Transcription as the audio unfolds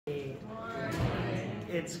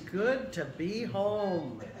It's good to be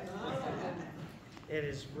home. It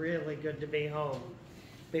is really good to be home.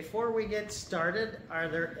 Before we get started, are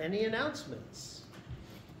there any announcements?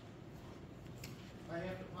 I have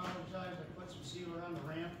to apologize. I put some sealer on the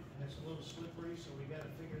ramp, and it's a little slippery, so we got to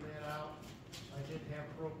figure that out. I did have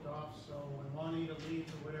it roped off, so when Juanita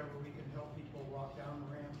leaves or whatever, we can help people walk down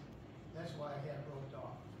the ramp. That's why I had it roped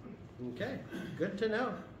off. Okay, good to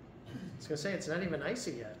know. I was going to say, it's not even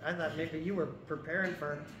icy yet. I thought maybe you were preparing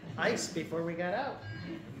for ice before we got out.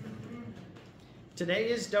 Today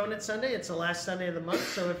is Donut Sunday. It's the last Sunday of the month,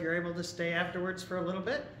 so if you're able to stay afterwards for a little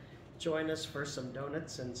bit, join us for some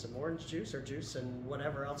donuts and some orange juice or juice and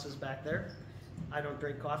whatever else is back there. I don't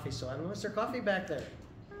drink coffee, so I don't know. Is there coffee back there?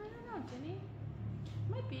 I don't know, Jimmy.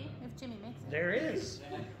 Might be, if Jimmy makes it. There is.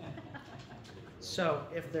 So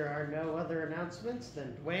if there are no other announcements,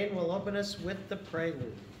 then Dwayne will open us with the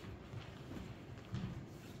prelude.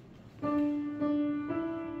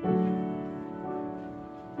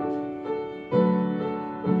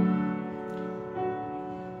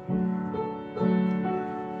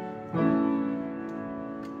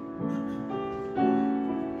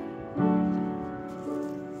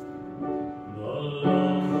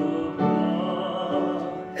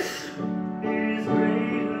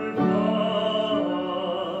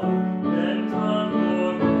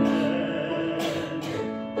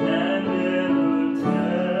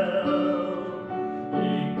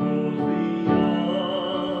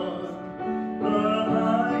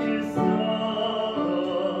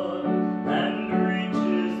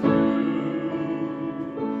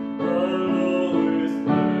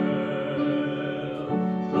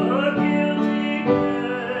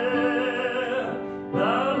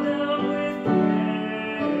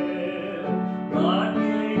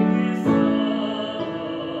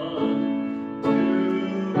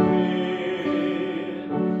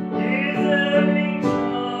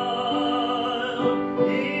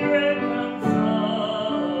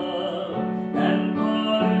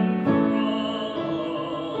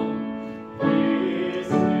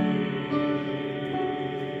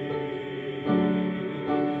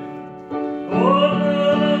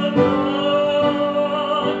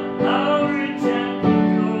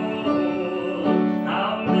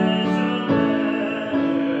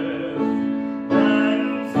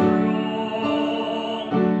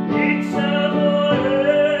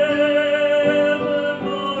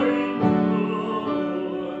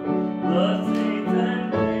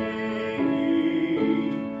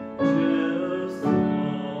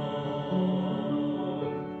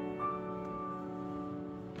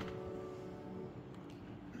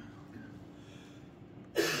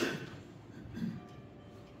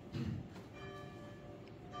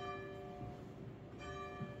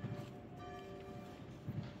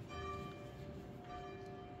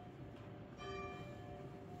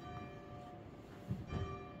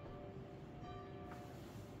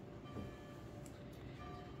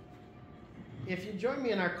 If you join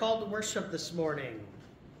me in our call to worship this morning,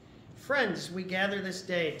 friends, we gather this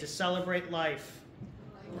day to celebrate life.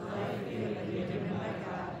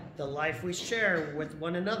 The life we share with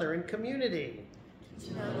one another in community.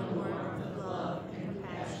 To know the warmth of love and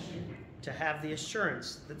compassion. To have the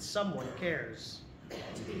assurance that someone cares.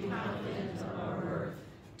 To be confident of our worth.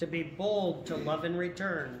 To be bold to love in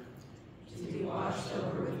return. To be washed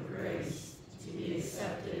over with grace. To be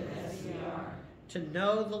accepted as we are. To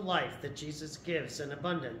know the life that Jesus gives in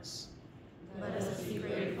abundance. Let us be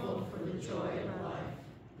grateful for the joy of life.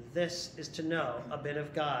 This is to know a bit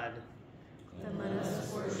of God. Then let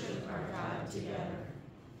us worship our God together.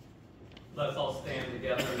 Let's all stand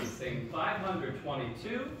together and sing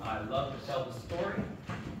 522, I Love to Tell the Story.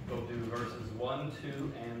 Go do verses 1,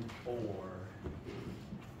 2, and 4.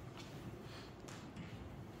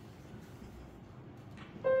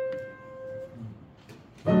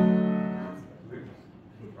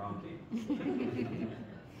 Wrong key.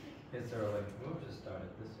 It's early. We'll just start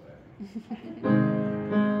it this way.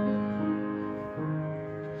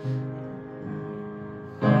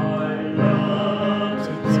 I love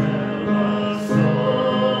to tell the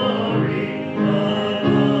story.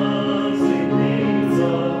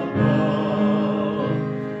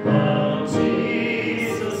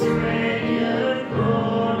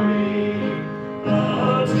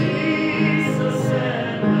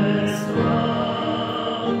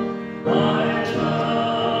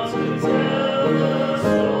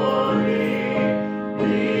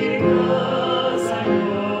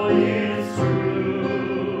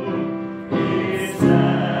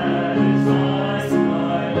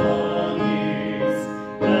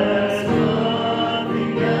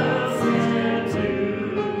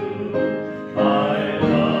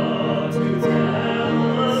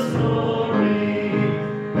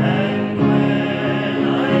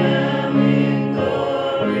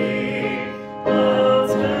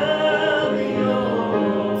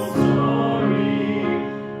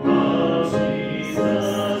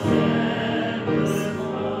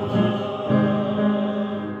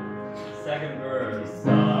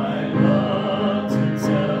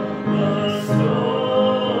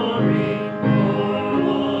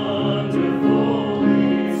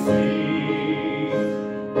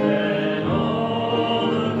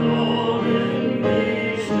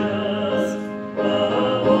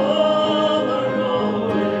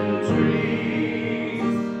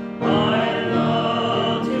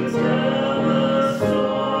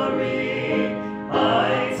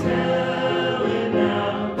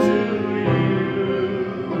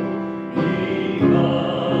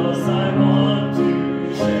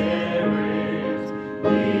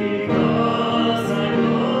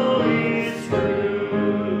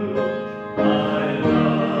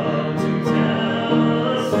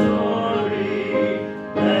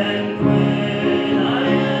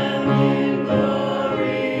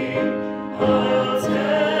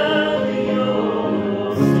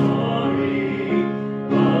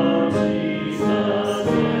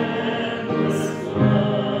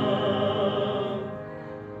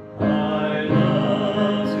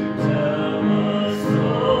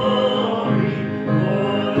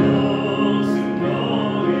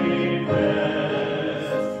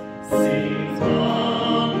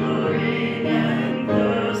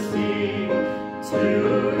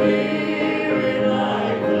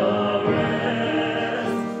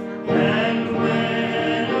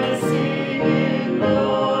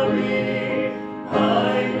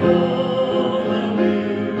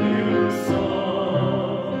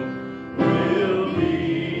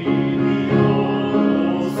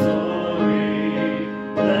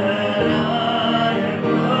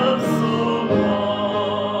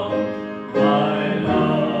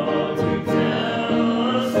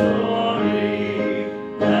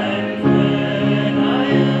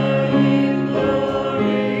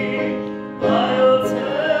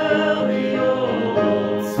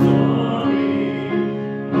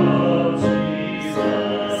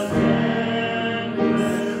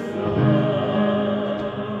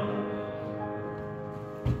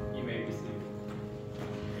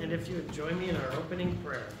 united if you would join me in our opening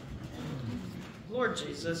prayer. Lord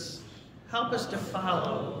Jesus, help us to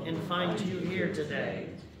follow and find you here today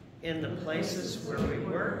in the places where we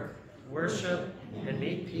work, worship, and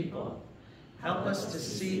meet people. Help us to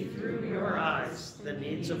see through your eyes the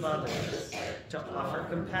needs of others, to offer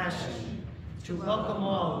compassion, to welcome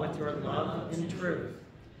all with your love and truth.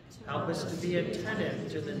 Help us to be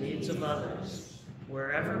attentive to the needs of others,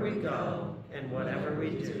 wherever we go and whatever we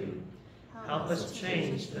do. Help us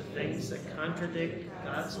change the things that contradict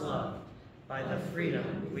God's love by the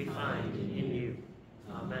freedom we find in you.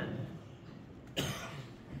 Amen.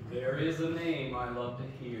 There is a name I love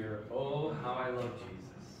to hear. Oh, how I love Jesus.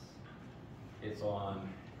 It's on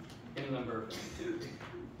hymn number 2.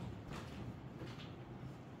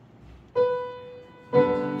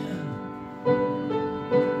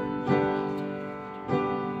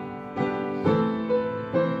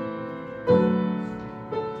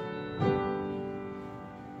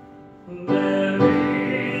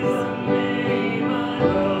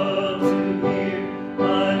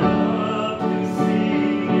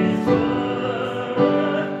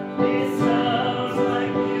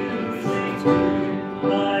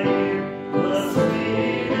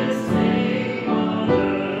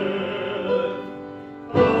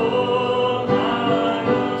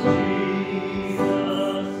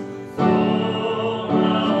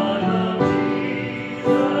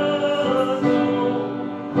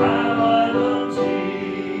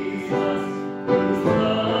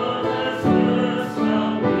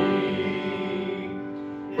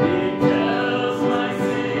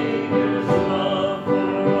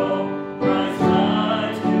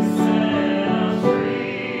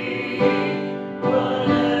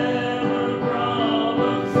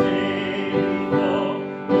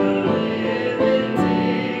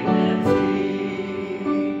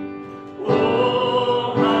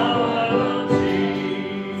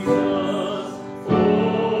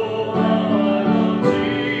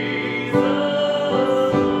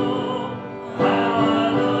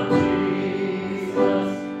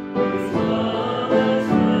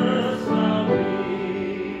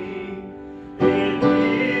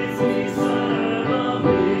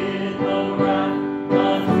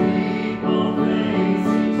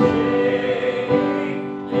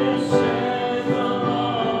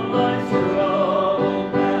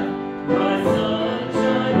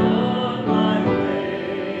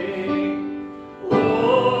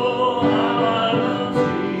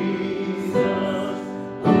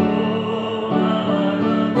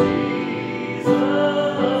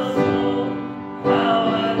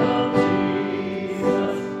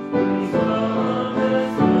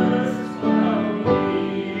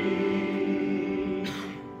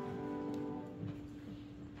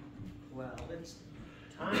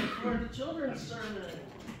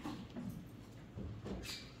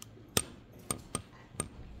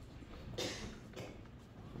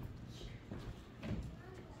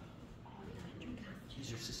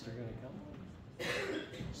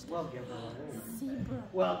 Well, give her one.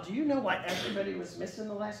 Well, do you know why everybody was missing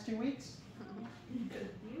the last 2 weeks?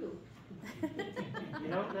 You. You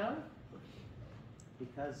don't know?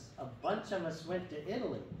 Because a bunch of us went to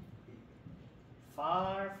Italy.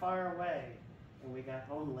 Far, far away. And we got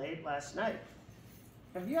home late last night.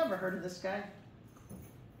 Have you ever heard of this guy?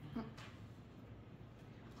 You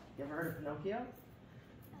ever heard of Pinocchio?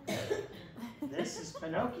 This is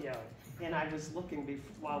Pinocchio. And I was looking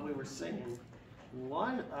while we were singing.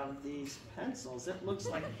 One of these pencils, it looks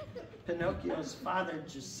like Pinocchio's father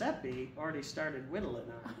Giuseppe already started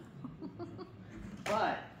whittling on it.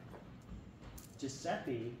 But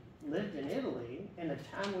Giuseppe lived in Italy in a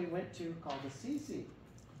town we went to called Assisi.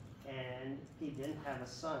 And he didn't have a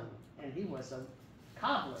son. And he was a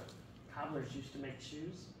cobbler. Cobblers used to make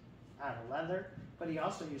shoes out of leather, but he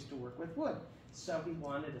also used to work with wood. So he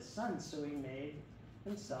wanted a son, so he made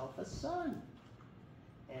himself a son.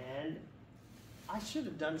 And I should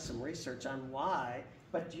have done some research on why,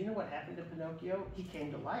 but do you know what happened to Pinocchio? He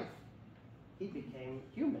came to life. He became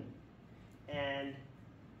human. And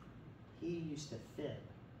he used to fib.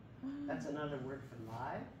 That's another word for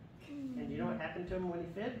lie. And do you know what happened to him when he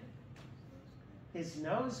fibbed? His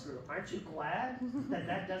nose grew. Aren't you glad that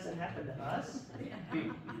that doesn't happen to us?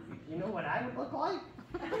 You know what I would look like?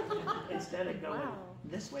 Instead of going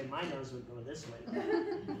this way, my nose would go this way.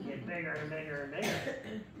 Get bigger and bigger and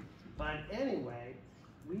bigger. But anyway,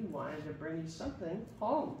 we wanted to bring you something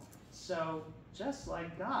home. So just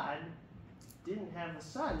like God didn't have a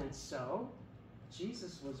son, and so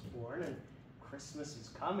Jesus was born, and Christmas is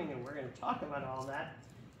coming, and we're going to talk about all that.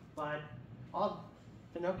 But all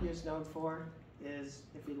Pinocchio's known for is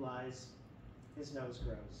if he lies, his nose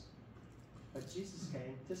grows. but Jesus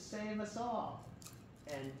came to save us all.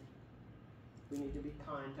 And we need to be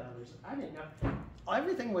kind to others. I didn't know.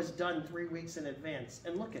 Everything was done 3 weeks in advance.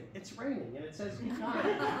 And look, it's raining and it says be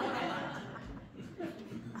kind.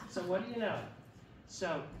 So what do you know?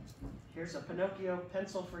 So here's a Pinocchio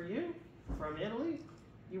pencil for you from Italy.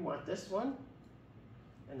 You want this one.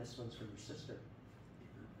 And this one's for your sister.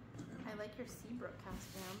 I like your Seabrook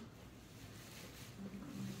costume.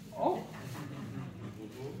 Oh,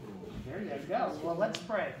 there you go. Well, let's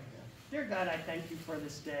pray. Dear God, I thank you for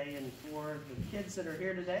this day and for the kids that are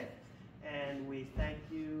here today. And we thank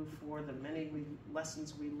you for the many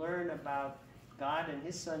lessons we learn about God and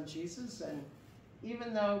his son Jesus. And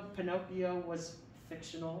even though Pinocchio was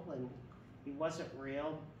fictional and he wasn't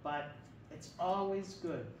real, but it's always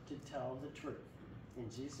good to tell the truth. In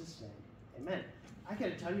Jesus' name, amen. I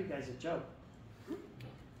gotta tell you guys a joke.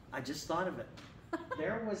 I just thought of it.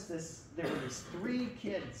 There were these 3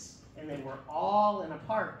 kids, and they were all in a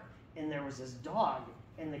park, and there was this dog,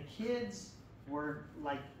 and the kids were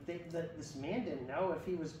like, this man didn't know if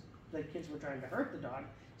the kids were trying to hurt the dog,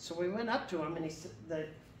 so we went up to him, and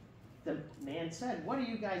the man said, "What are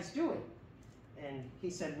you guys doing?" And he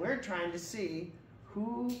said, "We're trying to see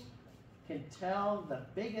who can tell the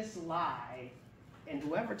biggest lie, and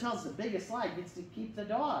whoever tells the biggest lie gets to keep the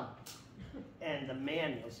dog." And the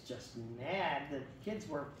man was just mad. The kids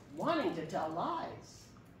were wanting to tell lies.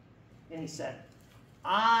 And he said,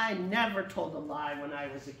 "I never told a lie when I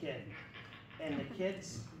was a kid." And the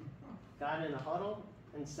kids got in a huddle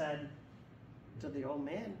and said to the old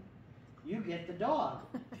man, "You get the dog."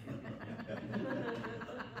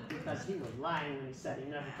 Because he was lying when he said he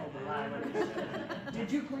never told a lie when he was a kid.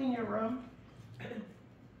 Did you clean your room?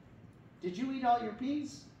 Did you eat all your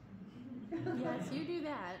peas? Yes, you do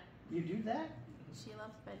that. You do that? She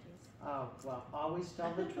loves veggies. Oh, well, always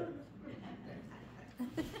tell the truth.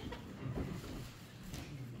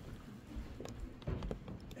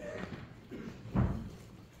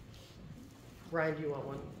 Brian, do you want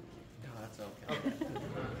one? No, that's okay. Okay.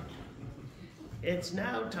 It's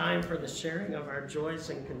now time for the sharing of our joys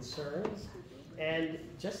and concerns. And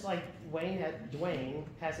just like Dwayne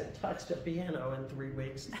hasn't touched a piano in 3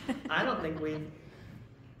 weeks, I don't think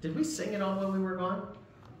did we sing it all when we were gone?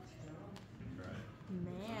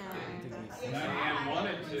 Man. Diane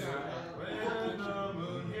wanted to. When the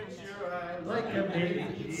moon hits your eye Like a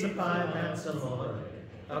big pizza pie, that's amore.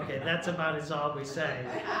 Okay, that's about as all we say,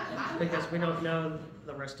 because we don't know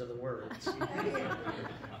the rest of the words. I'm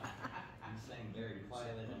saying very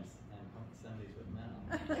quietly and Sundays with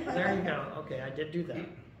men. There you go. Okay, I did do that.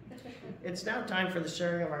 It's now time for the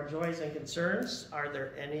sharing of our joys and concerns. Are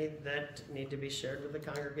there any that need to be shared with the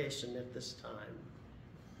congregation at this time?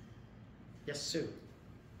 Yes, Sue.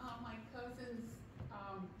 My cousin's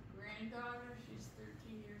granddaughter, she's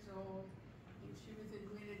 13 years old, and she was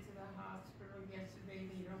admitted to the hospital yesterday.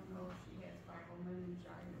 They don't know if she has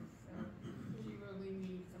fibromyalgia, so she really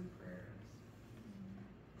needs some prayers.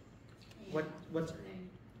 What's her name?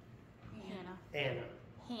 Hannah. Anna.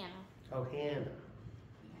 Hannah. Oh, Hannah.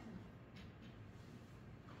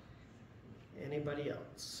 Anybody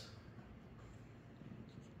else?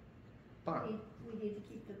 Barb. We need to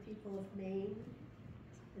keep the people of Maine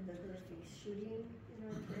and the horrific shooting in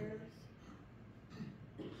our prayers.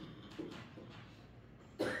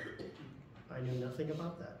 I knew nothing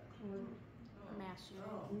about that. A mass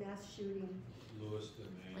shooting. Mass shooting, Lewiston,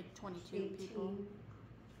 Maine. Like 22 people. 18.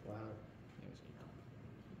 Wow.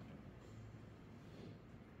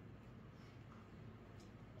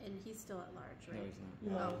 And he's still at large, No, right? he's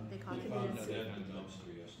not. No. Oh, they caught We him. found him dead in a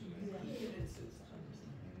dumpster yesterday.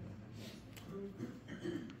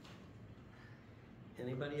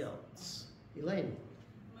 Anybody else? Elaine.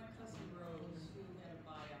 My cousin Rose, who had a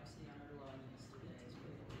biopsy on her lung yesterday, is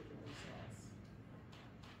waiting for the results.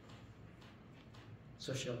 So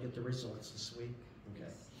she'll get the results this week?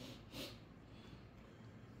 Okay.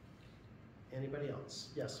 Anybody else?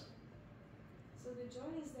 Yes. So the joy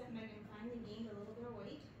is that Megan finally gained a little bit of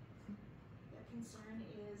weight. The concern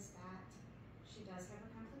is that she does have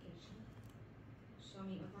a complication. She'll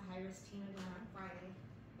meet with the high-risk team again on Friday,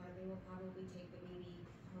 but they will probably take the baby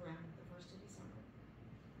around the 1st of December.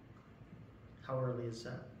 How early is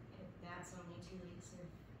that? If that's only 2 weeks. If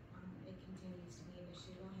it continues to be an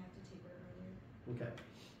issue, they'll have to take her earlier. Okay.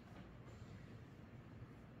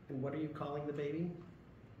 And what are you calling the baby?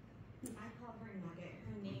 I call her Nugget.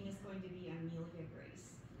 Her name is going to be Amelia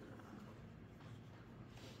Grace.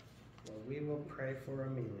 Well, we will pray for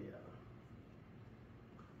Amelia.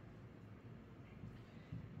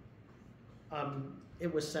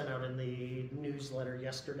 It was sent out in the newsletter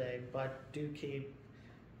yesterday, but do keep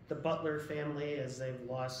the Butler family, as they've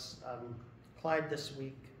lost Clyde this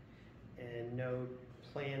week, and no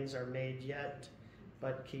plans are made yet,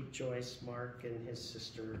 but keep Joyce, Mark, and his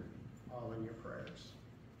sister all in your prayers.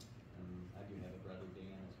 I do have a brother,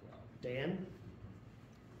 Dan, as well. Dan?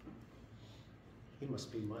 He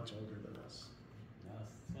must be much older than us. No,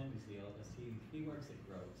 Sandy's the oldest. He works at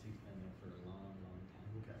Groves. He's been there for a long, long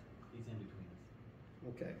time. Okay. He's in between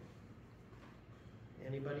us. Okay.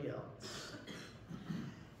 Anybody else?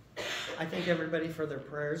 I thank everybody for their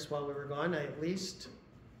prayers while we were gone. At least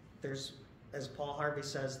there's, as Paul Harvey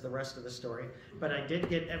says, the rest of the story. But I did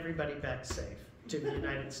get everybody back safe to the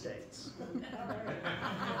United States.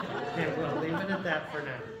 And we'll leave it at that for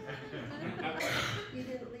now. You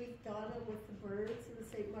didn't leave Donna with the birds in the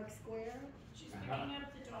St. Mark Square? She's picking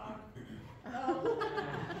up the dog. Oh.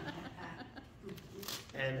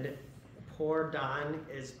 And poor Don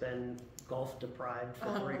has been golf deprived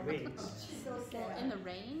for 3 weeks. So sad. In the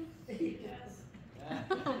rain? Yes.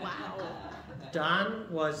 Wow. Don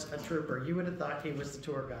was a trooper. You would have thought he was the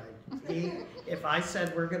tour guide. If I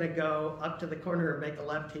said we're going to go up to the corner and make a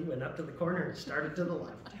left, he went up to the corner and started to the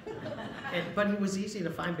left. But he was easy to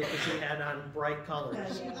find because he had on bright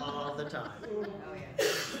colors all the time.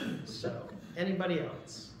 So, anybody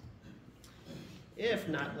else? If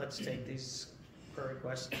not, let's take these prayer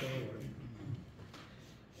requests to the Lord.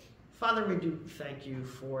 Father, we do thank you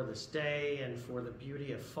for this day and for the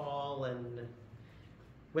beauty of fall, and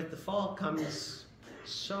with the fall comes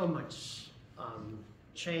so much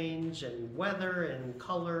change and weather and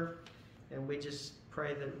color, and we just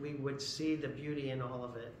pray that we would see the beauty in all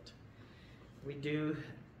of it. We do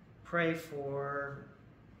pray for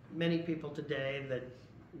many people today that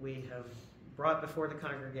we have brought before the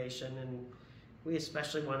congregation, and we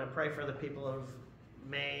especially want to pray for the people of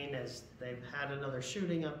Maine as they've had another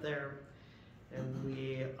shooting up there, and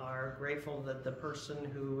we are grateful that the person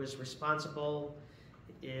who is responsible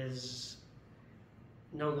is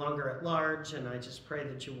no longer at large, and I just pray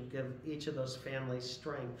that you will give each of those families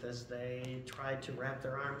strength as they try to wrap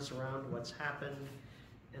their arms around what's happened,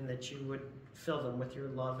 and that you would fill them with your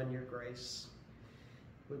love and your grace.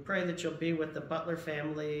 We pray that you'll be with the Butler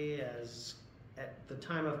family as at the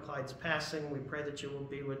time of Clyde's passing. We pray that you will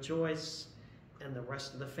be with Joyce and the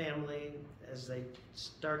rest of the family as they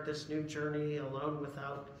start this new journey alone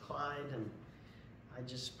without Clyde. And I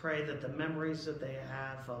just pray that the memories that they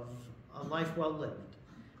have of a life well lived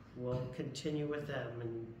will continue with them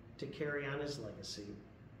and to carry on his legacy.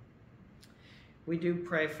 We do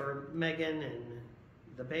pray for Megan and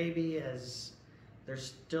the baby as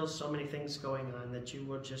there's still so many things going on, that you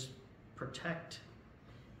will just protect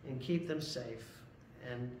and keep them safe,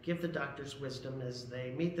 and give the doctors wisdom as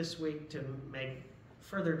they meet this week to make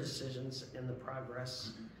further decisions in the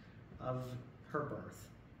progress of her birth.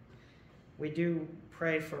 We do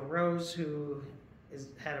pray for Rose, who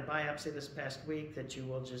had a biopsy this past week, that you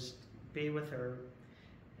will just be with her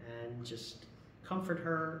and just comfort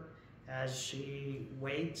her as she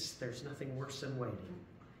waits. There's nothing worse than waiting.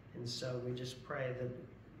 And so we just pray that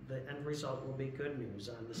the end result will be good news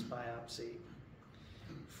on this biopsy.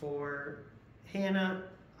 For Hannah,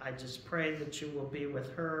 I just pray that you will be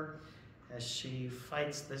with her as she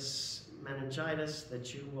fights this meningitis,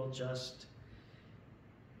 that you will just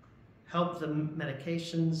help the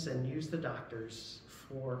medications and use the doctors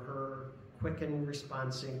for her quick and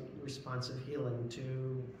responsive healing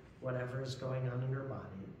to whatever is going on in her body.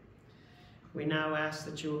 We now ask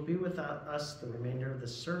that you will be with us the remainder of the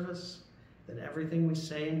service, that everything we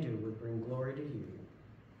say and do would bring glory to you.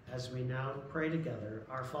 As we now pray together,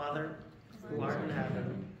 our Father, who art in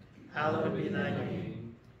heaven, hallowed be thy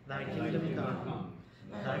name. Thy kingdom come,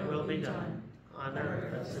 thy will be done, on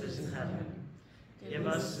earth as it is in heaven. Give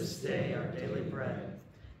us this day our daily bread,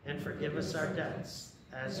 and forgive us our debts,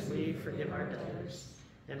 as we forgive our debtors.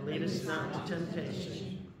 And lead us not to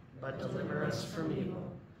temptation, but deliver us from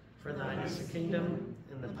evil. For thine is the kingdom,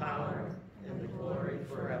 and the power, and the glory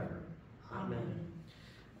forever. Amen.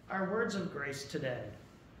 Our words of grace today.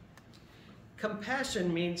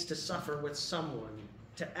 Compassion means to suffer with someone,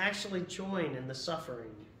 to actually join in the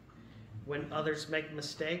suffering. When others make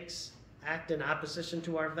mistakes, act in opposition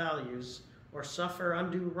to our values, or suffer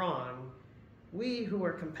undue wrong, we who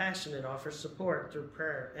are compassionate offer support through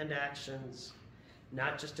prayer and actions,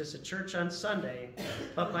 not just as a church on Sunday,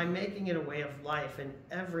 but by making it a way of life in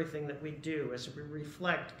everything that we do as we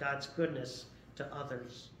reflect God's goodness to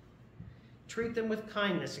others. Treat them with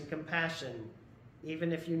kindness and compassion,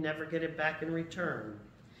 even if you never get it back in return.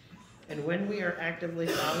 And when we are actively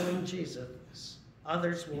following Jesus,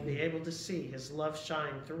 others will be able to see his love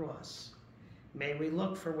shine through us. May we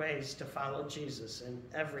look for ways to follow Jesus in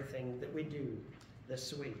everything that we do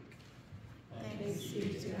this week. Thanks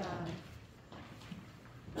be to God.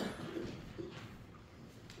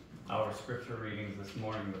 Our scripture readings this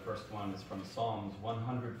morning, the first one is from Psalms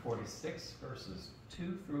 146, verses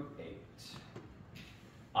 2 through 8.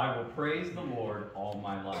 I will praise the Lord all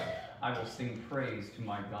my life. I will sing praise to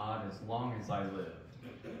my God as long as I live.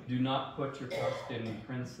 Do not put your trust in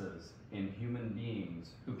princes, in human beings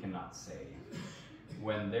who cannot save.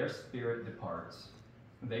 When their spirit departs,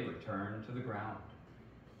 they return to the ground.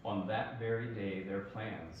 On that very day, their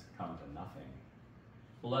plans come to nothing.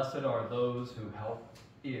 Blessed are those whose help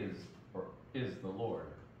is the Lord,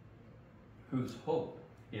 whose hope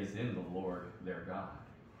is in the Lord their God.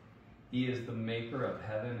 He is the maker of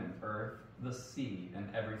heaven and earth, the sea,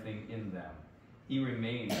 and everything in them. He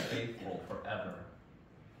remains faithful forever.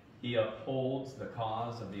 He upholds the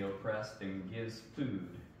cause of the oppressed and gives food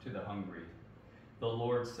to the hungry. The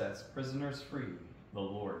Lord sets prisoners free. The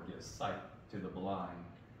Lord gives sight to the blind.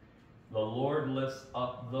 The Lord lifts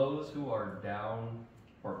up those who are down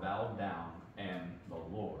or bowed down, and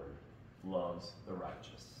the Lord loves the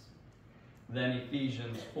righteous. Then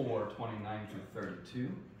Ephesians 4:29 through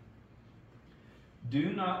 32.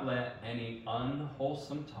 Do not let any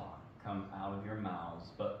unwholesome talk come out of your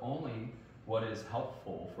mouths, but only what is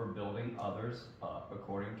helpful for building others up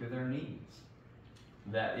according to their needs,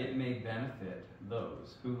 that it may benefit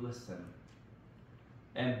those who listen.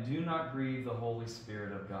 And do not grieve the Holy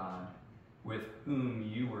Spirit of God, with whom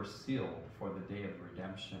you were sealed for the day of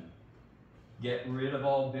redemption. Get rid of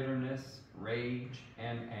all bitterness, rage,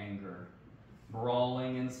 and anger,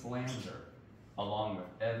 brawling and slander, along with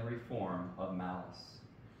every form of malice.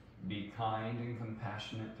 Be kind and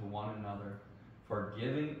compassionate to one another,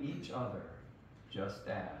 forgiving each other, just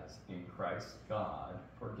as in Christ God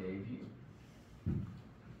forgave you.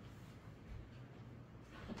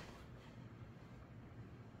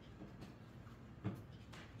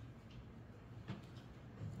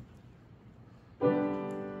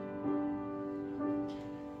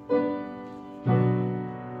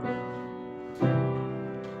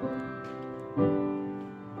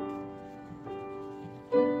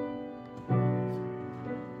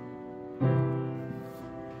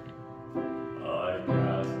 I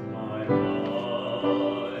cast my mind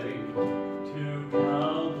to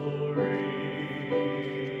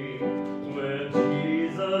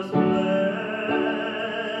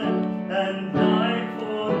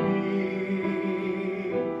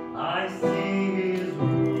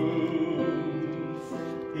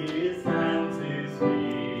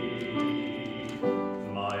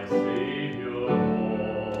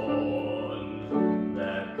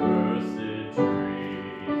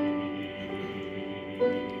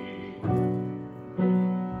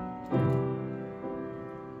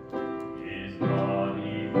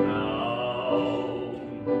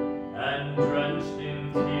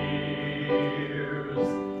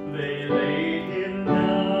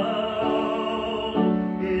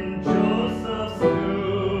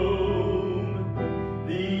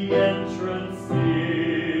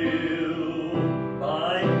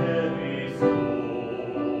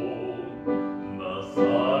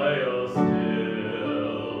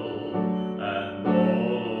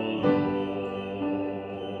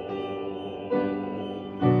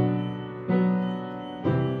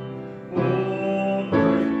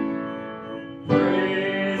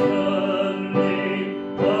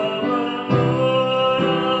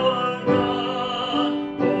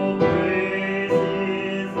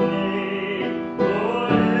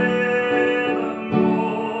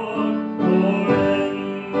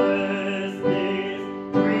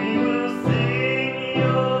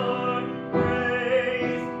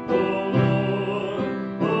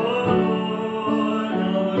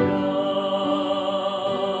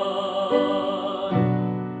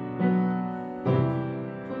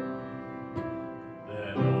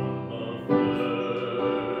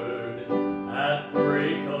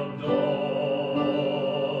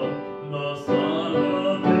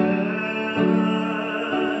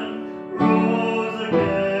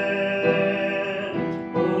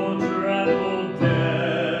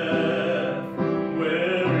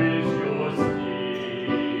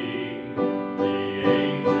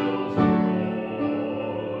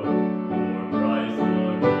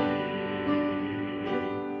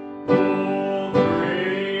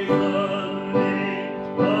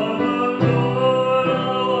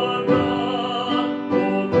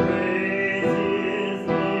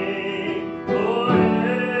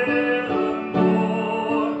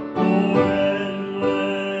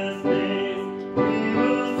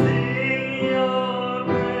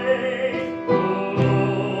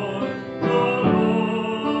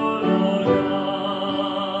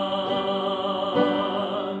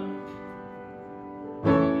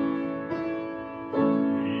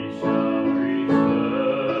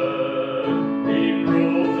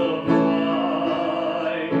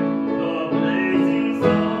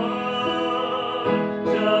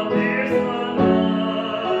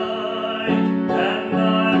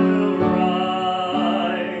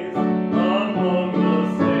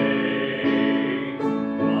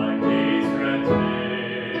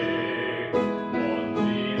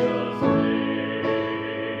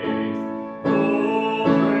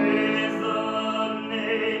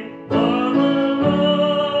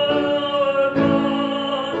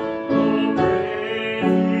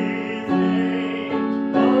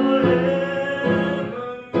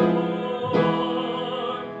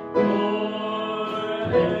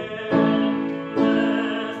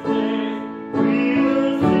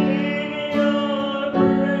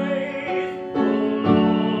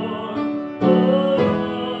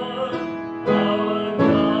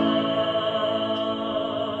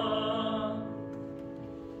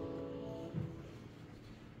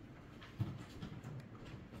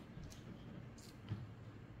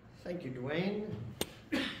Thank you, Dwayne.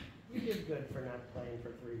 You did good for not playing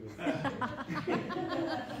for 3 weeks.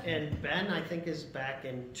 And Ben, I think, is back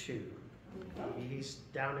in 2. He's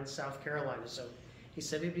down in South Carolina, so he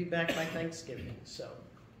said he'd be back by Thanksgiving. So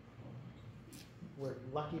we're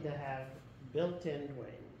lucky to have built-in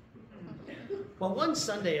Dwayne. Well, one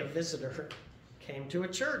Sunday, a visitor came to a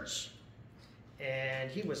church, and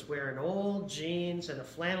he was wearing old jeans and a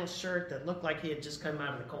flannel shirt that looked like he had just come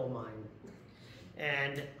out of the coal mine.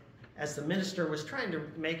 And as the minister was trying to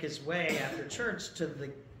make his way after church to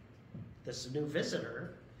this new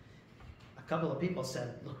visitor, a couple of people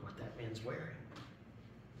said, "Look what that man's wearing."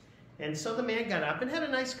 And so the man got up and had a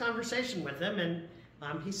nice conversation with him, and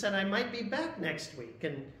he said, "I might be back next week."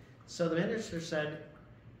 And so the minister said,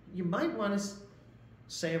 "You might want to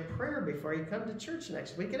say a prayer before you come to church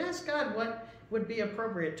next week and ask God what would be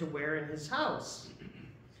appropriate to wear in his house."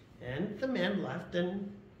 And the man left,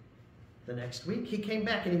 and the next week he came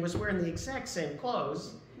back and he was wearing the exact same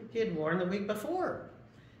clothes he had worn the week before.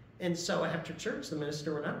 And so after church, the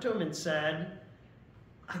minister went up to him and said,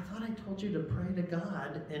 "I thought I told you to pray to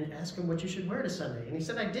God and ask him what you should wear to Sunday." And he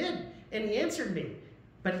said, "I did." And he answered me,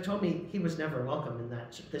 but he told me he was never welcome in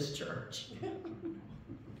this church.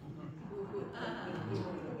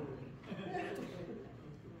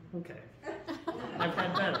 Okay. I've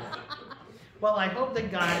had better. Well, I hope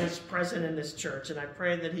that God is present in this church, and I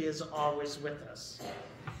pray that he is always with us.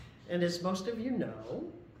 And as most of you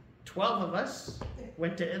know, 12 of us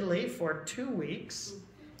went to Italy for 2 weeks,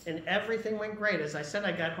 and everything went great. As I said,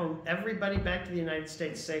 I got home, everybody back to the United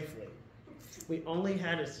States safely. We only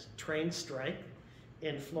had a train strike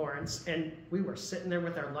in Florence, and we were sitting there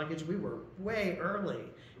with our luggage. We were way early,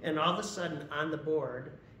 and all of a sudden on the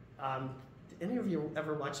board, any of you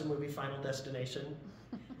ever watch the movie Final Destination?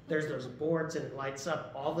 There's those boards and it lights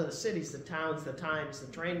up all the cities, the towns, the times,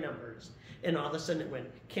 the train numbers. And all of a sudden it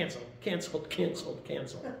went canceled, canceled, canceled,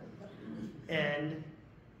 canceled. And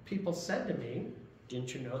people said to me,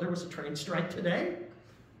 "Didn't you know there was a train strike today?"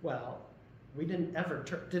 Well, we didn't ever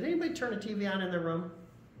turn. Did anybody turn a TV on in their room?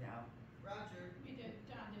 No. Roger. We did,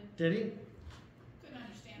 John did. Did he? Couldn't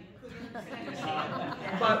understand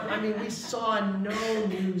it. But I mean, we saw no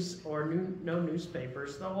news or no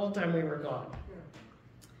newspapers the whole time we were gone.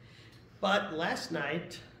 But last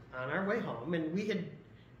night, on our way home, and we had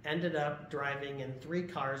ended up driving in 3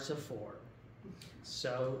 cars of 4.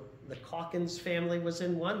 So the Calkins family was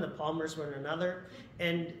in one, the Palmers were in another,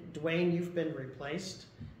 and Dwayne, you've been replaced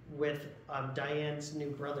with Diane's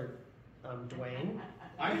new brother, Dwayne.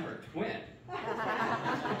 I'm her twin.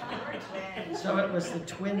 So it was the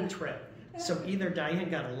twin trip. So either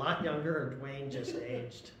Diane got a lot younger or Dwayne just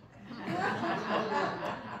aged.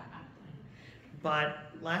 But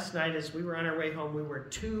last night, as we were on our way home, we were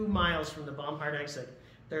 2 miles from the Baumhart exit.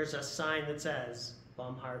 There's a sign that says,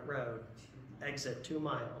 Baumhart Road, exit 2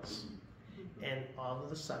 miles. And all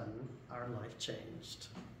of a sudden, our life changed.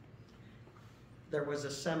 There was a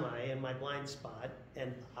semi in my blind spot,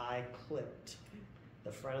 and I clipped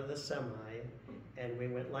the front of the semi, and we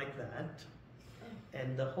went like that.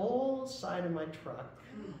 And the whole side of my truck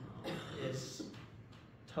is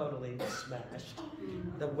totally smashed.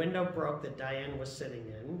 The window broke that Diane was sitting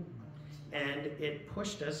in, and it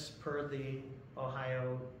pushed us per the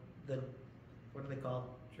Ohio, what do they call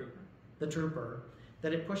it? Trooper. The trooper,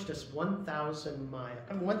 that it pushed us 1,000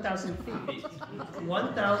 feet.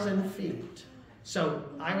 1,000 feet. So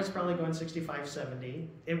I was probably going 65, 70.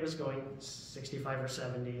 It was going 65 or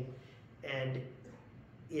 70, and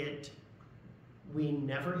we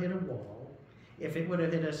never hit a wall. If it would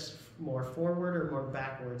have hit us more forward or more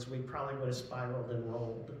backwards, we probably would have spiraled and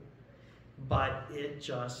rolled. But it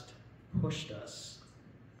just pushed us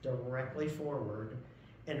directly forward.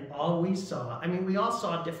 And all we saw, I mean, we all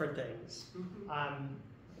saw different things.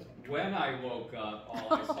 When I woke up,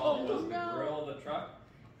 all I saw was the grill of the truck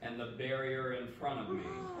and the barrier in front of me.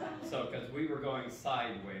 So, because we were going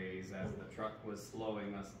sideways as the truck was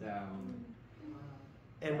slowing us down.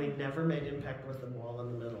 And we never made impact with the wall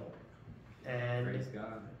in the middle. And Praise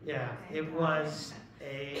God. yeah, it was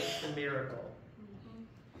a miracle.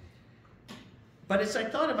 But as I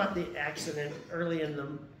thought about the accident early in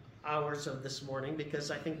the hours of this morning, because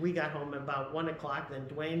I think we got home about 1 o'clock, then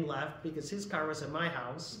Dwayne left because his car was at my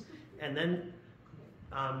house, and then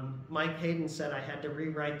Mike Hayden said I had to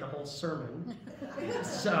rewrite the whole sermon.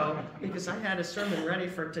 So, because I had a sermon ready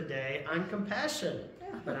for today on compassion,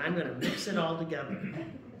 but I'm going to mix it all together.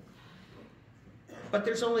 But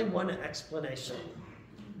there's only one explanation.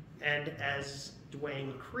 And as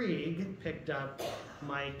Dwayne Krieg picked up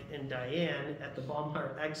Mike and Diane at the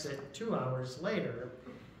Baumhart exit 2 hours later,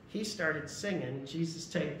 he started singing, "Jesus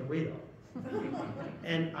Take the Wheel."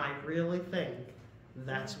 And I really think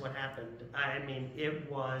that's what happened. I mean, it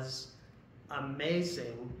was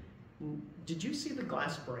amazing. Did you see the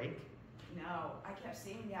glass break? No, I kept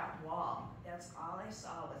seeing that wall. That's all I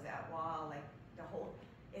saw was that wall, like the whole,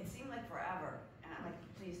 it seemed like forever. And I'm like,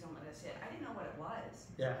 please don't let us hit. I didn't know what it was.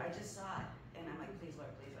 Yeah. I just saw it. And I'm like, please, Lord,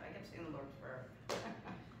 please, Lord. I kept saying the Lord's Prayer.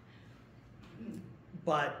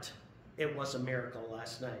 But it was a miracle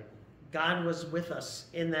last night. God was with us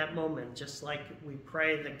in that moment, just like we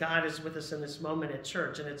pray that God is with us in this moment at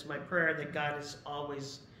church. And it's my prayer that God is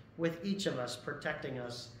always with each of us, protecting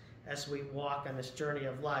us as we walk on this journey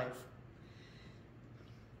of life.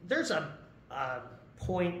 There's a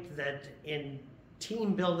point that in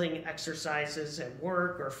team building exercises at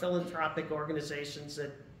work or philanthropic organizations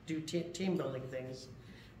that do team building things,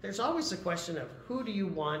 there's always the question of who do you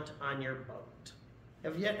want on your boat?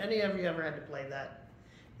 Have any of you ever had to play that?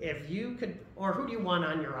 If you could, or who do you want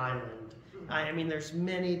on your island? I mean, there's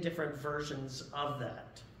many different versions of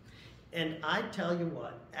that. And I tell you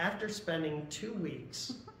what, after spending 2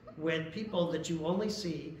 weeks with people that you only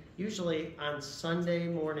see usually on Sunday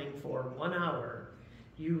morning for 1 hour,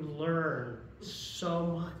 you learn so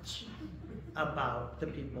much about the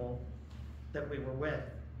people that we were with.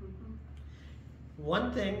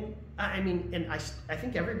 One thing, I mean, and I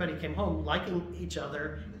think everybody came home liking each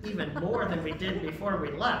other even more than we did before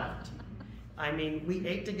we left. I mean, we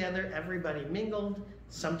ate together, everybody mingled.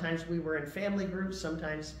 Sometimes we were in family groups,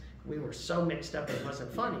 sometimes we were so mixed up it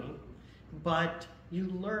wasn't funny. But you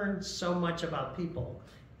learn so much about people.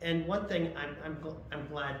 And one thing, I'm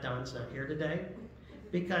glad Don's not here today,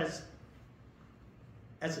 because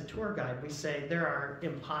as a tour guide, we say there are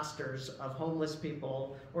imposters of homeless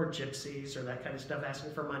people or gypsies or that kind of stuff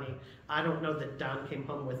asking for money. I don't know that Don came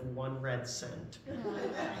home with 1 red cent,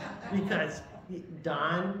 because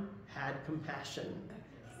Don had compassion,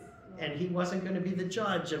 and he wasn't going to be the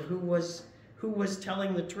judge of who was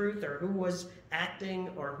telling the truth or who was acting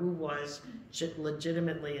or who was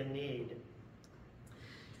legitimately in need.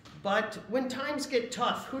 But when times get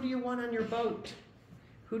tough, who do you want on your boat?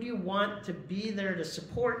 Who do you want to be there to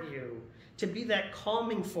support you, to be that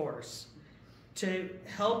calming force, to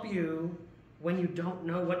help you when you don't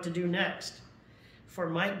know what to do next? For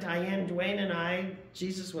Mike, Diane, Dwayne, and I,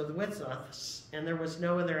 Jesus was with us, and there was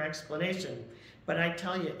no other explanation. But I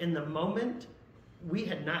tell you, in the moment, we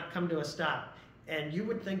had not come to a stop. And you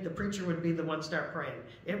would think the preacher would be the one to start praying.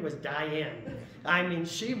 It was Diane. I mean,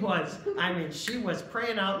 she was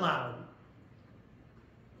praying out loud.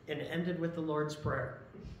 And it ended with the Lord's Prayer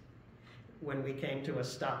when we came to a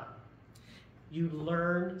stop. You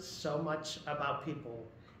learn so much about people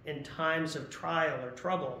in times of trial or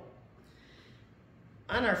trouble.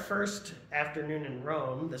 On our first afternoon in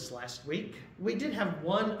Rome this last week, we did have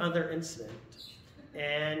one other incident.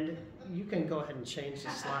 And you can go ahead and change the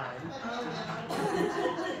slide.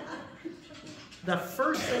 The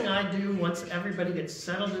first thing I do once everybody gets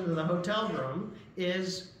settled into the hotel room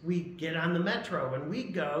is we get on the metro and we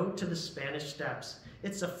go to the Spanish Steps.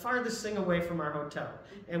 It's the farthest thing away from our hotel,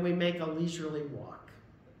 and we make a leisurely walk.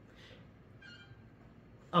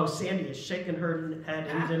 Oh, Sandy is shaking her head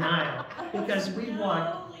in denial because we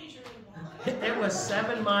walked. It was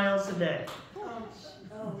 7 miles a day.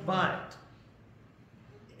 But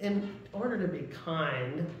in order to be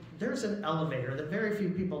kind, there's an elevator that very few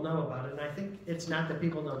people know about, and I think it's not that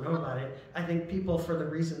people don't know about it. I think people, for the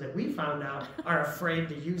reason that we found out, are afraid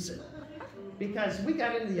to use it. Because we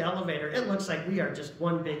got into the elevator, it looks like we are just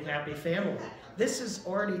one big happy family. This is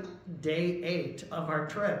already day 8 of our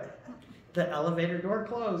trip. The elevator door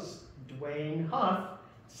closed. Dwayne Huff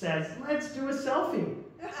says, "Let's do a selfie."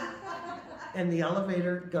 And the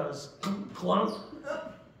elevator goes clunk.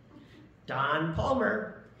 Don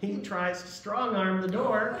Palmer, he tries to strong arm the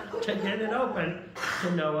door to get it open,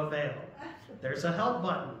 to no avail. There's a help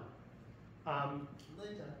button.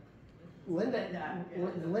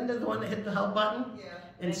 Linda, the one that hit the help button? Yeah.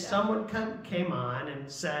 And Linda. Someone came on and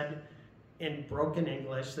said in broken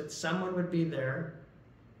English that someone would be there.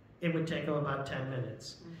 It would take them about 10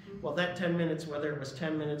 minutes. Well, that 10 minutes, whether it was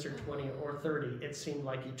 10 minutes or 20 or 30, it seemed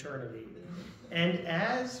like eternity. And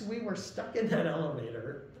as we were stuck in that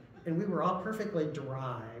elevator, and we were all perfectly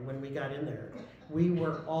dry when we got in there, we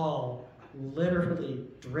were all literally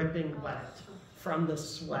dripping wet from the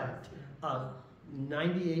sweat of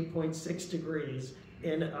 98.6 degrees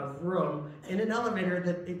in a room, in an elevator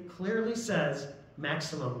that it clearly says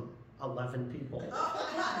maximum 11 people.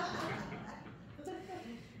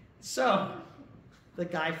 So the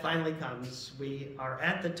guy finally comes. We are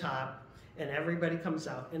at the top, and everybody comes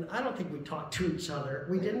out. And I don't think we talked to each other.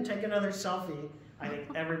 We didn't take another selfie. I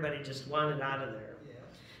think everybody just wanted out of there.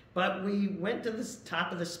 But we went to the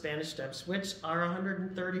top of the Spanish Steps, which are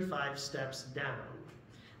 135 steps down.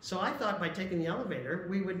 So I thought by taking the elevator,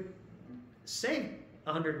 we would save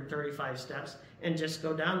 135 steps and just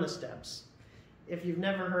go down the steps. If you've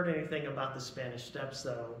never heard anything about the Spanish Steps,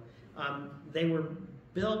 though, they were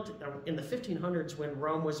built in the 1500s when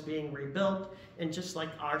Rome was being rebuilt, and just like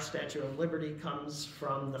our Statue of Liberty comes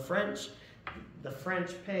from the French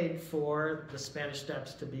paid for the Spanish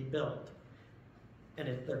Steps to be built. And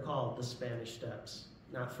they're called the Spanish Steps,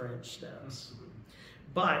 not French Steps.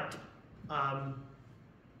 But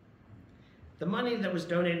the money that was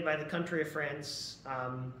donated by the country of France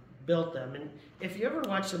built them. And if you ever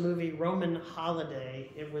watch the movie Roman Holiday,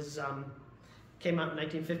 it was came out in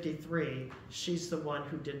 1953. She's the one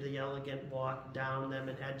who did the elegant walk down them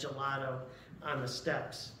and had gelato on the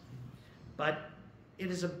steps. But it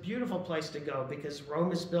is a beautiful place to go because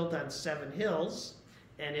Rome is built on 7 hills,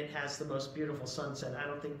 and it has the most beautiful sunset.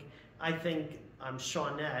 I think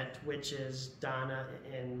Shawnette, which is Donna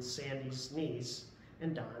and Sandy's niece,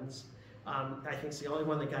 and Don's, I think it's the only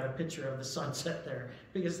one that got a picture of the sunset there,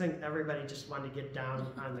 because I think everybody just wanted to get down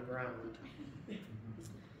on the ground.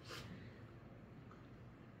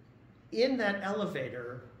 In that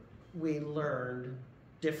elevator, we learned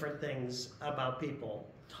different things about people.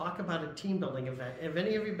 Talk about a team building event. Have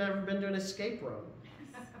any of you ever been to an escape room?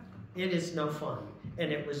 It is no fun.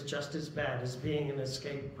 And it was just as bad as being in an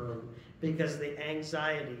escape room because the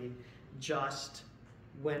anxiety just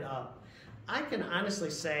went up. I can honestly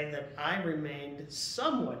say that I remained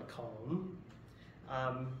somewhat calm,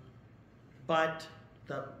 but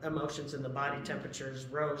the emotions and the body temperatures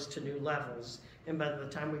rose to new levels. And by the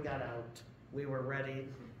time we got out, we were ready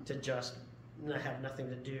to just have nothing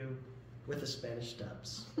to do with the Spanish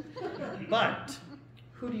Steps. But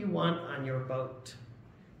who do you want on your boat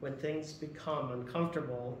when things become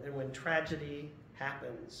uncomfortable and when tragedy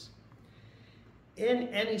happens? In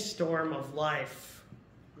any storm of life,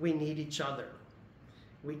 we need each other.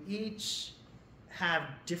 We each have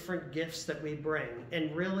different gifts that we bring.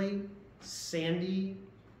 And really, Sandy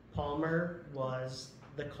Palmer was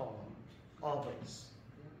the calm, always.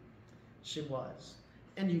 She was.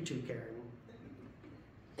 And you too, Karen.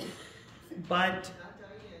 But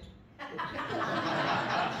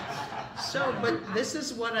but this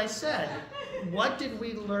is what I said. What did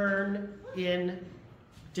we learn in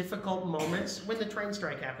difficult moments? When the train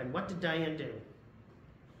strike happened, what did Diane do?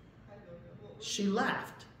 She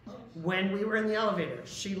laughed. When we were in the elevator,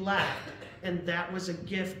 she laughed. And that was a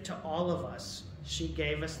gift to all of us. She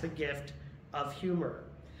gave us the gift of humor.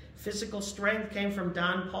 Physical strength came from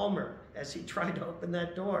Don Palmer as he tried to open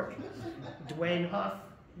that door. Dwayne Huff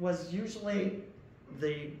was usually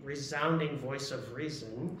the resounding voice of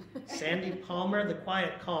reason. Sandy Palmer, the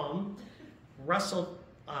quiet calm. Russell,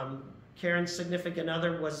 Karen's significant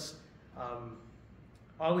other, was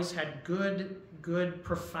always had good,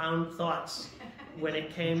 profound thoughts when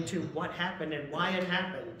it came to what happened and why it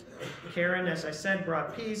happened. Karen, as I said,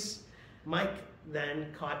 brought peace. Mike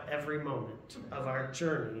then caught every moment of our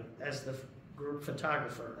journey as the group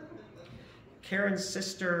photographer. Karen's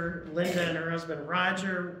sister, Linda, and her husband,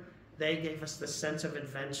 Roger, they gave us the sense of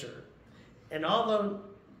adventure. And although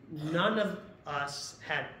none of us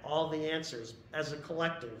had all the answers, as a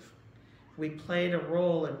collective, we played a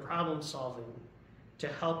role in problem solving to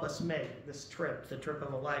help us make this trip, the trip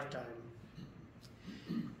of a lifetime.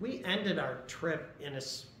 We ended our trip in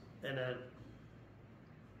a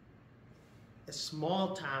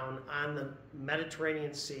small town on the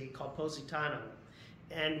Mediterranean Sea called Positano.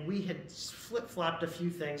 And we had flip-flopped a few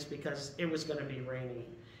things because it was going to be rainy.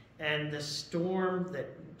 And the storm that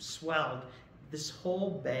swelled, this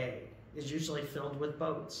whole bay is usually filled with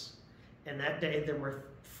boats. And that day there were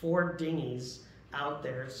 4 dinghies out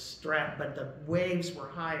there strapped, but the waves were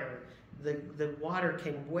higher. The water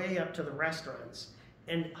came way up to the restaurants.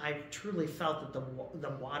 And I truly felt that the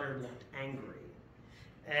water looked angry.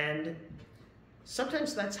 And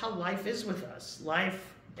sometimes that's how life is with us.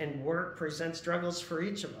 Life and work present struggles for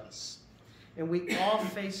each of us. And we all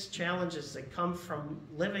face challenges that come from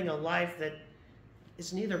living a life that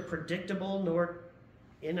is neither predictable nor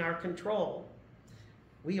in our control.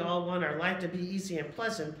 We all want our life to be easy and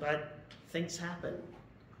pleasant, but things happen,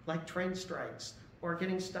 like train strikes, or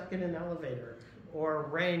getting stuck in an elevator, or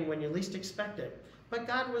rain when you least expect it. But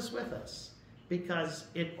God was with us, because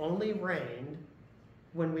it only rained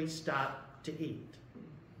when we stopped to eat.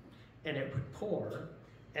 And it would pour,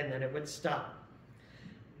 and then it would stop.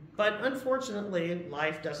 But unfortunately,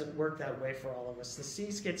 life doesn't work that way for all of us. The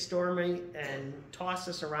seas get stormy and toss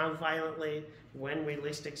us around violently when we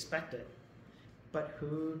least expect it. But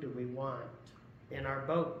who do we want in our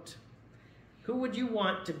boat? Who would you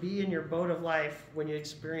want to be in your boat of life when you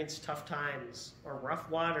experience tough times or rough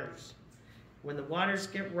waters? When the waters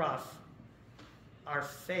get rough, our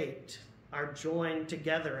fate are joined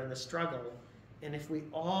together in the struggle. And if we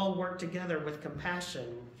all work together with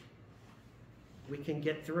compassion, we can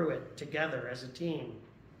get through it together as a team.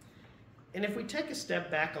 And if we take a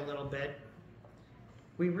step back a little bit,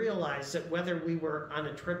 we realize that whether we were on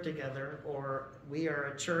a trip together or we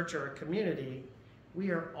are a church or a community, we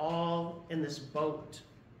are all in this boat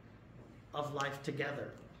of life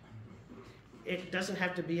together. It doesn't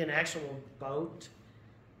have to be an actual boat.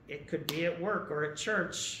 It could be at work or at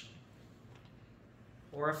church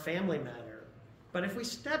or a family matter. But if we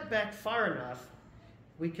step back far enough,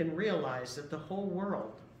 we can realize that the whole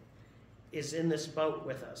world is in this boat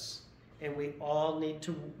with us. And we all need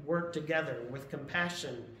to work together with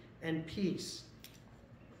compassion and peace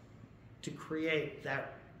to create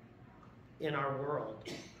that in our world.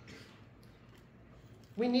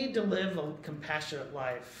 We need to live a compassionate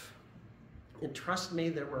life. And trust me,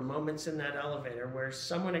 there were moments in that elevator where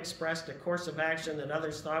someone expressed a course of action that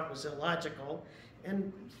others thought was illogical,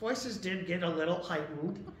 and voices did get a little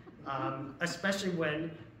heightened, especially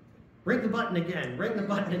when, ring the button again, ring the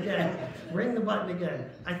button again, ring the button again.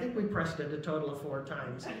 I think we pressed it a total of 4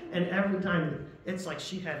 times, and every time it's like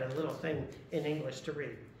she had a little thing in English to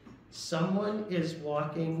read. Someone is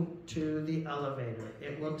walking to the elevator.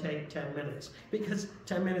 It will take 10 minutes, because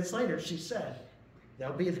 10 minutes later she said,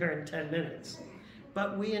 they'll be there in 10 minutes.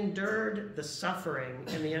 But we endured the suffering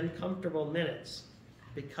and the uncomfortable minutes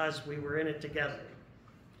because we were in it together.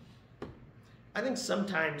 I think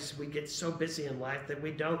sometimes we get so busy in life that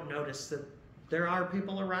we don't notice that there are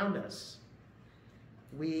people around us.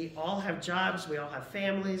 We all have jobs, we all have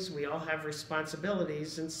families, we all have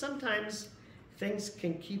responsibilities, and sometimes things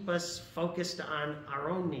can keep us focused on our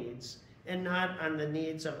own needs and not on the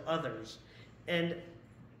needs of others. And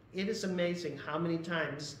it is amazing how many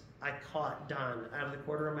times I caught Don out of the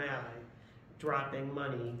corner of my eye dropping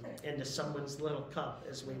money into someone's little cup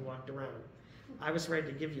as we walked around. I was ready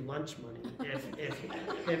to give you lunch money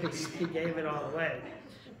if he gave it all away.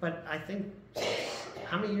 But I think,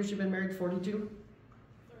 how many years you been married? 42?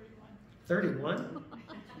 31.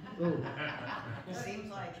 31? Ooh.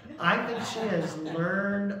 Seems like. I think she has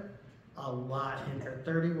learned a lot in her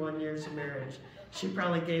 31 years of marriage. She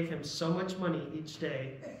probably gave him so much money each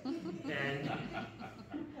day, and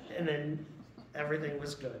then everything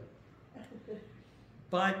was good.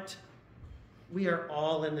 But we are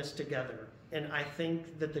all in this together. And I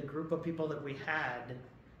think that the group of people that we had,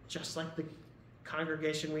 just like the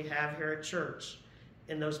congregation we have here at church,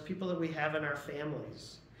 and those people that we have in our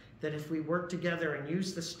families, that if we work together and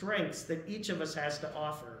use the strengths that each of us has to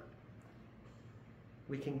offer,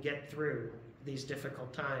 we can get through these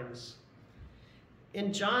difficult times.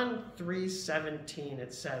 In John 3:17,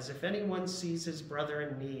 it says, if anyone sees his brother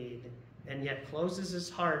in need and yet closes his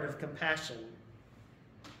heart of compassion,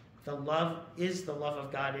 the love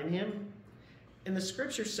of God in him. And the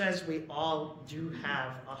scripture says we all do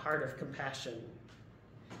have a heart of compassion.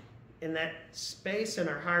 In that space in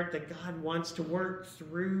our heart that God wants to work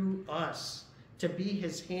through us, to be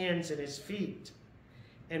his hands and his feet.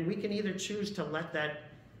 And we can either choose to let that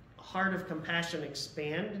heart of compassion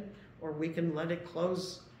expand, or we can let it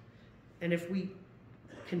close. And if we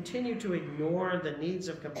continue to ignore the needs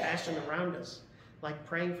of compassion around us, like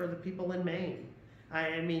praying for the people in Maine,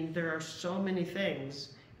 I mean, there are so many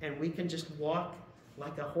things, and we can just walk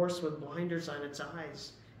like a horse with blinders on its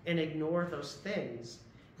eyes and ignore those things.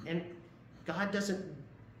 And God doesn't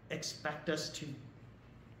expect us to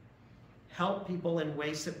help people in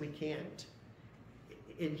ways that we can't.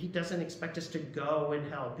 He doesn't expect us to go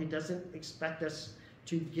and help. He doesn't expect us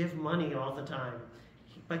to give money all the time.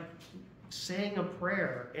 But saying a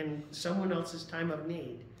prayer in someone else's time of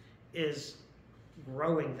need is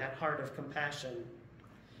growing that heart of compassion.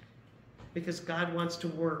 Because God wants to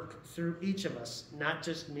work through each of us, not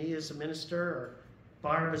just me as a minister, or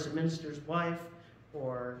Barb as a minister's wife,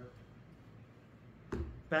 or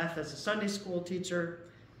Beth as a Sunday school teacher.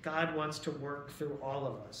 God wants to work through all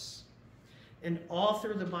of us. And all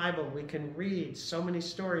through the Bible, we can read so many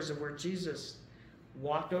stories of where Jesus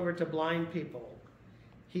walked over to blind people.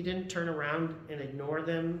 He didn't turn around and ignore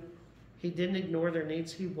them. He didn't ignore their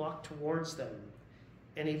needs. He walked towards them,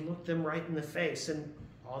 and he looked them right in the face. And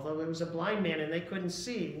although it was a blind man and they couldn't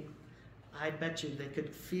see, I bet you they could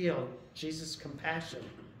feel Jesus' compassion,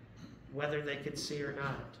 whether they could see or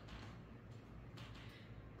not.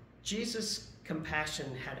 Jesus'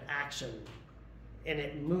 compassion had action, and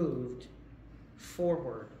it moved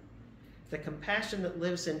forward. The compassion that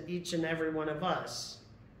lives in each and every one of us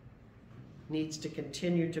needs to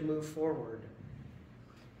continue to move forward.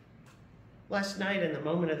 Last night, in the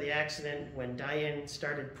moment of the accident, when Diane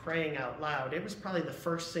started praying out loud, it was probably the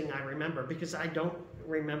first thing I remember, because I don't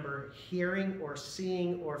remember hearing or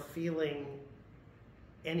seeing or feeling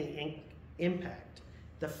any impact.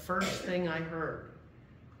 The first thing I heard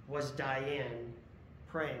was Diane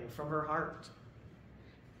praying from her heart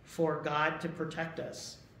for God to protect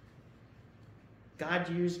us. God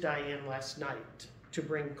used Diane last night to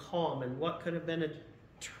bring calm in what could have been a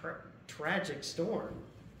tragic storm.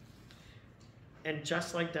 And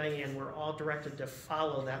just like Diane, we're all directed to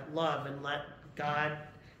follow that love and let God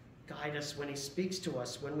guide us when he speaks to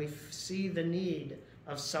us, when we see the need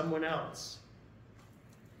of someone else.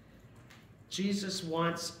 Jesus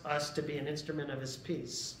wants us to be an instrument of his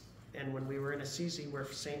peace. And when we were in Assisi, where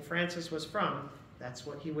St. Francis was from, that's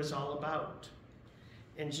what he was all about.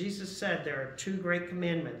 And Jesus said there are 2 great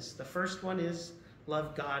commandments. The first one is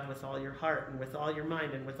love God with all your heart and with all your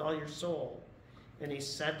mind and with all your soul. And he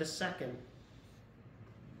said the second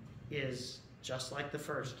is just like the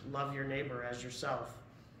first, love your neighbor as yourself.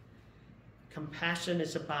 Compassion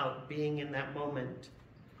is about being in that moment.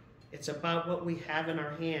 It's about what we have in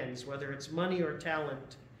our hands, whether it's money or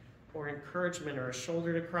talent or encouragement or a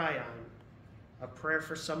shoulder to cry on, a prayer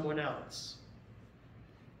for someone else.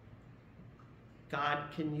 God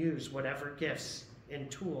can use whatever gifts and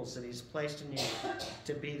tools that he's placed in you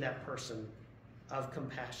to be that person of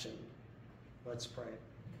compassion. Let's pray.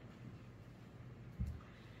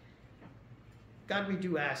 God, we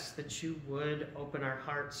do ask that you would open our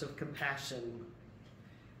hearts of compassion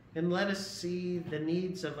and let us see the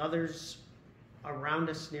needs of others around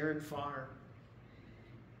us near and far.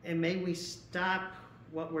 And may we stop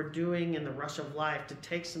what we're doing in the rush of life to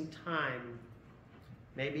take some time,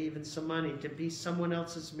 maybe even some money, to be someone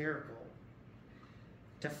else's miracle,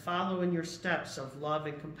 to follow in your steps of love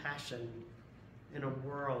and compassion in a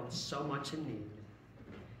world so much in need.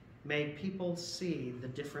 May people see the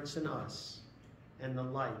difference in us and the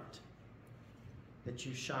light that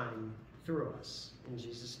you shine through us. In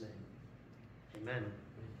Jesus' name, amen.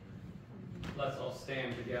 Let's all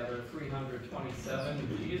stand together.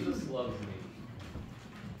 327, Jesus loves me.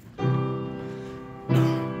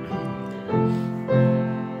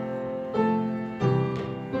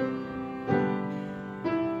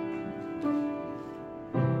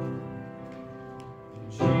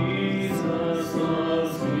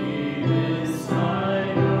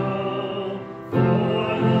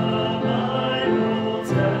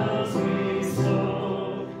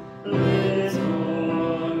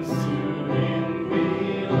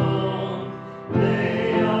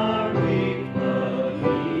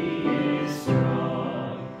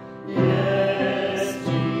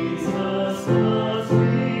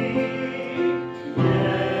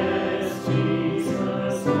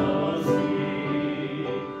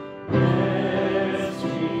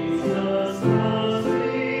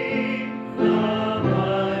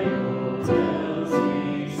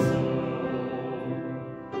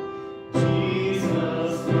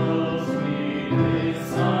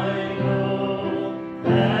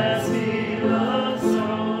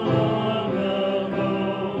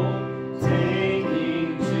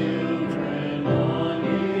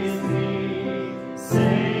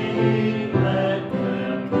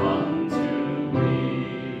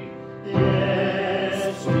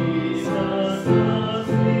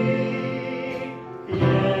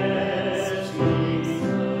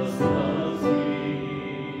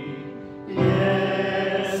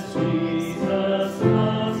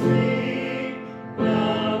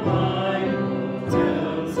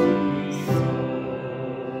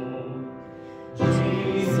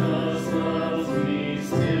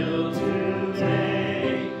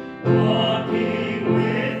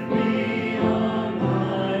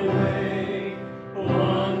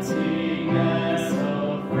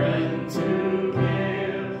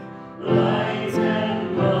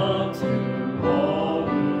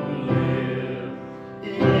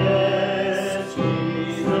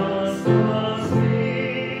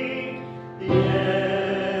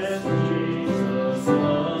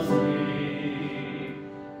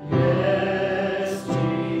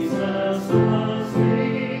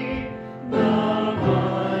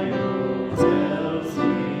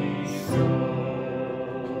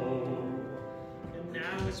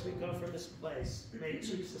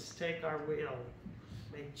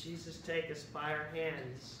 Jesus take us by our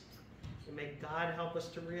hands, and may God help us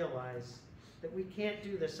to realize that we can't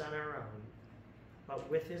do this on our own, but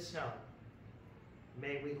with his help,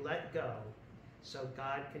 may we let go so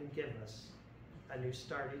God can give us a new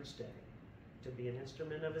start each day to be an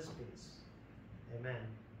instrument of his peace. Amen.